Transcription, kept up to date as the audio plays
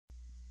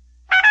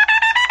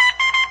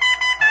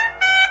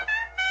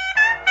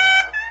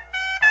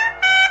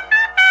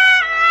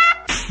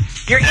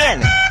You're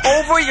in.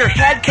 Over your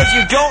head cause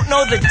you don't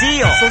know the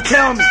deal. So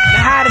tell me,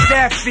 now how does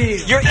that feel?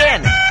 You're in.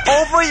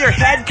 Over your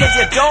head cause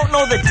you don't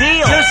know the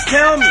deal. Just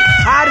tell me,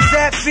 how does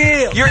that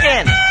feel? You're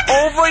in.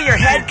 Over your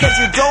head cause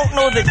you don't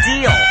know the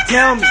deal.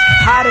 Tell me,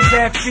 how does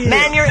that feel?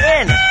 Man, you're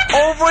in.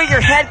 Over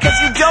your head cause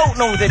you don't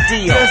know the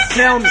deal. Just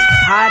tell me,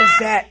 how does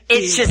that feel?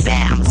 It's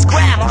Shazam,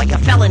 scram like you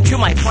fell into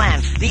my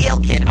plan. The ill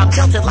kid, I'm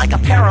tilted like a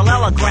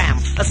parallelogram.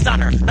 A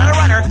stunner, not a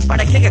runner, but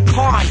I kick a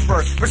con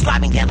first.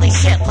 Prescribing deadly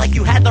shit like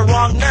you had the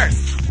wrong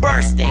nurse.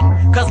 Bursting,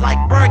 cause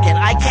like Bergen,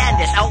 I can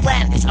this,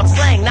 outlandish. I'm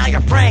slaying, now you're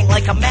praying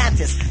like a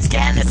mantis.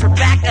 Scan this for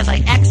fact as I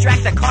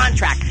extract a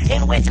contract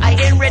in which I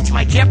enrich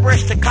my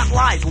gibberish to cut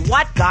lies.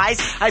 What, guys?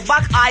 I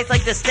buck eyes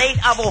like the state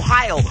of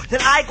Ohio.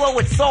 Then I glow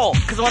with soul,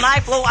 cause when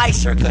I flow, I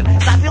sure could.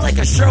 I feel like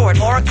a Sherwood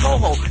or a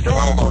Coho. The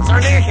Lolos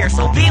are near here,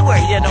 so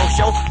beware, you know,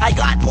 show. I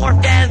got more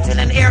fans than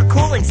an air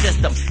cooling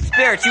system.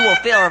 Spirits you will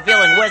feel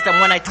revealing wisdom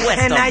when I twist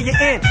And them. now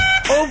you're in,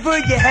 over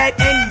your head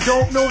and you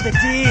don't know the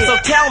deal. So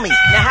tell me,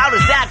 now how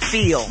does that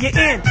feel? You're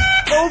in,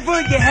 over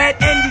your head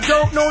and you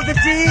don't know the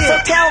deal. So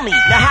tell me,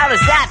 now how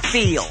does that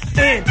feel?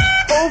 In,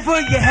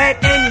 over your head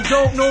and you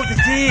don't know the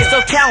deal.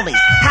 So tell me,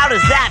 how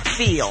does that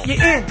feel?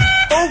 You're in,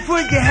 over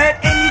your head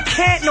and you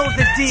can't know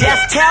the deal.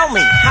 Just tell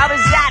me, how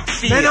does that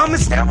feel? Man, I'm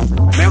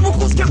hysterical.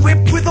 Miracles get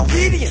whipped with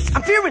obedience.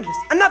 I'm fearing this,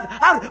 another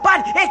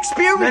out-of-body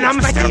experience. Man, I'm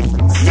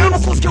hysterical.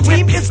 Miracles get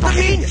whipped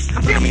instantaneous.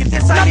 I'm fearing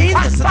this, I mean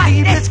this, a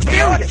deep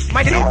experience.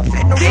 My deep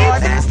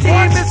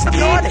is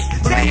hypnotic.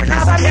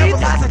 Because I mean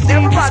this, a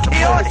terrorized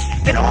chaotic.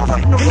 Then over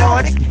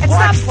neurotic and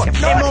stop for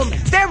a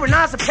moment.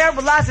 Sterilize and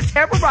paralyze and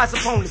terrorize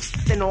opponents.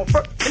 Then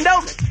over and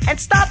notice and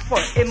stop for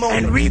a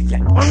moment. And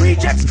reflect on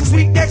rejects, cause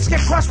weak necks get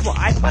crushed for.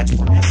 I punch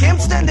for.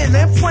 Gimps stand their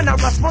lips when I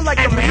rush for like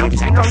a mountain.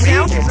 I'm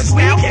down,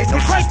 no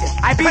question.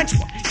 I punch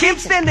for. Gimps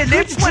stand their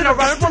lips when I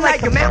rush for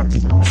like a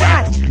mountain.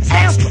 Fine,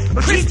 sounds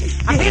for, crispy.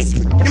 I miss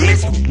you, you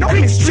miss me. No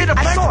mystery,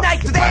 I saw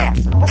night to there.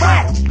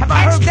 Alright, have I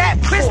heard that?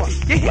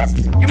 Crispy, you hit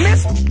me, you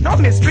miss me. No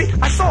mystery,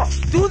 I saw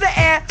through the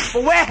air,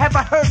 but where have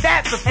I heard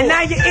that before? And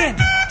now you're in,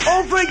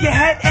 over your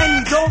head and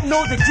you don't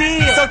know the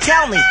deal. So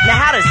tell me, now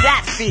how does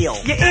that feel?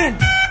 You're in,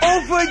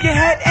 over your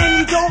head and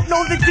you don't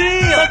know the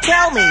deal. So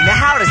tell me, now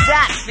how does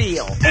that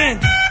feel? In,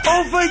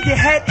 over your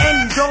head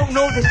and you don't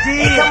know the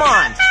deal. Hey, come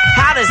on,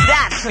 how does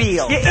that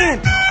feel? You're in,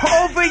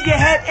 over your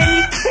head and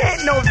you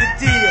can't know the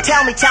deal.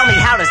 Tell me,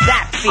 how does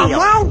that feel? I'm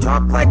wound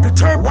up like a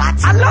turd.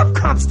 What? I love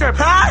comp-stir.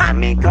 Huh? I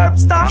mean curb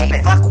stomping.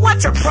 Hey, fuck,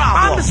 what's your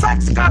problem? I'm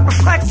dyslexic, I'm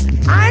perplexed.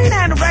 I ain't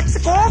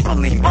anorexic or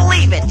bulimic.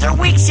 Believe it, they're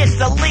weak shit,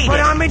 delete But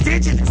it. I'm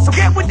indigenous, so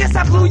get with this,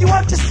 I blew you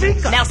up to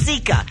speaker. Now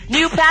Sika,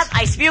 new path,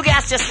 I spew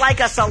gas just like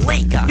a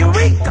Salika.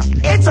 Eureka,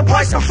 it's a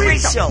What's bunch of a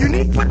freak freak show?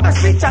 Unique with my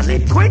speech, I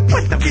lead quick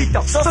with the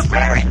veto. So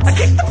spare it. I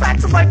kick the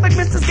facts of life like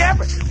Mrs.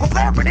 Garrett. We'll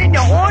flare it in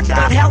your Honda.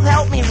 God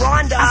help me,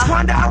 Rhonda. I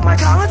squander out my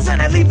talents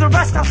and I leave the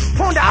rest out.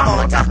 Honda, I'm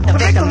on top. The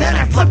victim, then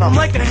I flip them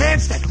like a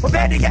handstand. Or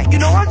better yet, you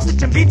know I'm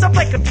switching beats up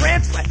like a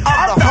transplant. Of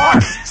the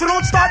heart. So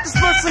don't start this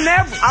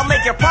mercenary. I'll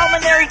make your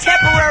pulmonary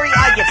temporary,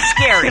 I get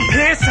scary. And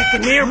pierce like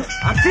an ear.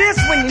 I'm fierce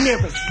when you're near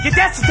me. You're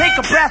destined to take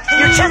a breath.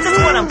 Your chest is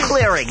what I'm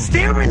clearing.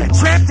 Steering a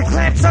tramp to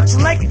clamp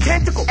suction like a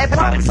tentacle. And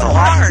pumping so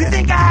hard. You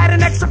think I had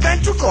an extra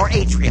ventricle? Or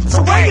atrium,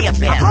 so where you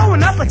been? I'm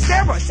blowing up like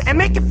steroids and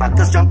making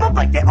fuckers jump up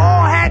like they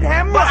all had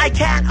hemorrhoids. But I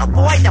can't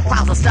avoid the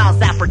fossil styles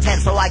that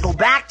pretend, so I go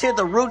back to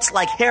the roots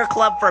like hair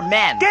club for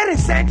men. Getting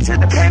sent to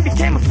the pen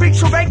became a freak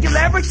show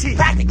regularity.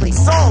 Practically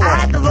solo. I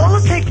had the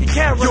Lolas taking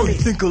care of You me.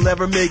 think I'll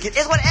ever make it?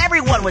 Is what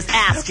everyone was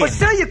asking. But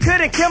still you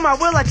couldn't kill my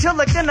will. I chill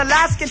like an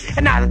Alaskan.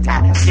 And now the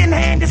tap skin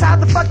hand is how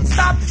the fuck you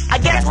stop this. I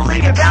guess we'll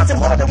leave you bouncing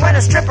more than when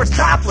a stripper's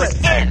topless.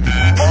 In,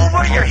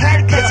 over your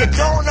head, cause you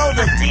don't know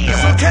the deal.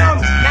 So tell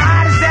me, now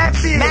how does that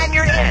feel? Man,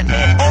 you're in,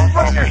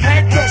 over your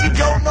head, cause you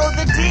don't know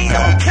the deal.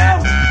 So tell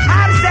me,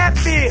 how does that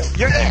feel?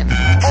 You're in,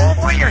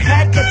 over your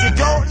head, cause you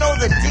don't know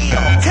the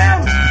deal. Tell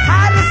me,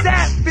 how does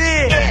that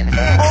feel? In,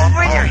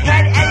 over your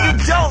head, and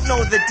you don't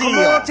know the Come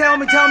deal. on,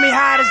 tell me,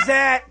 how does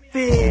that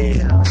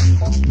feel?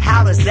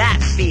 How does that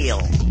feel?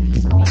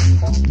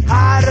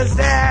 How does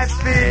that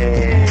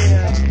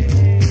feel?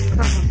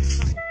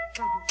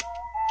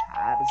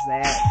 How does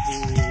that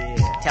feel?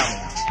 Tell me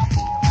how it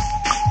feels.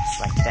 Just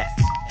like that.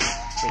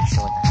 Freak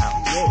show in the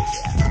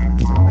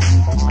house.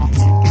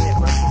 Yeah.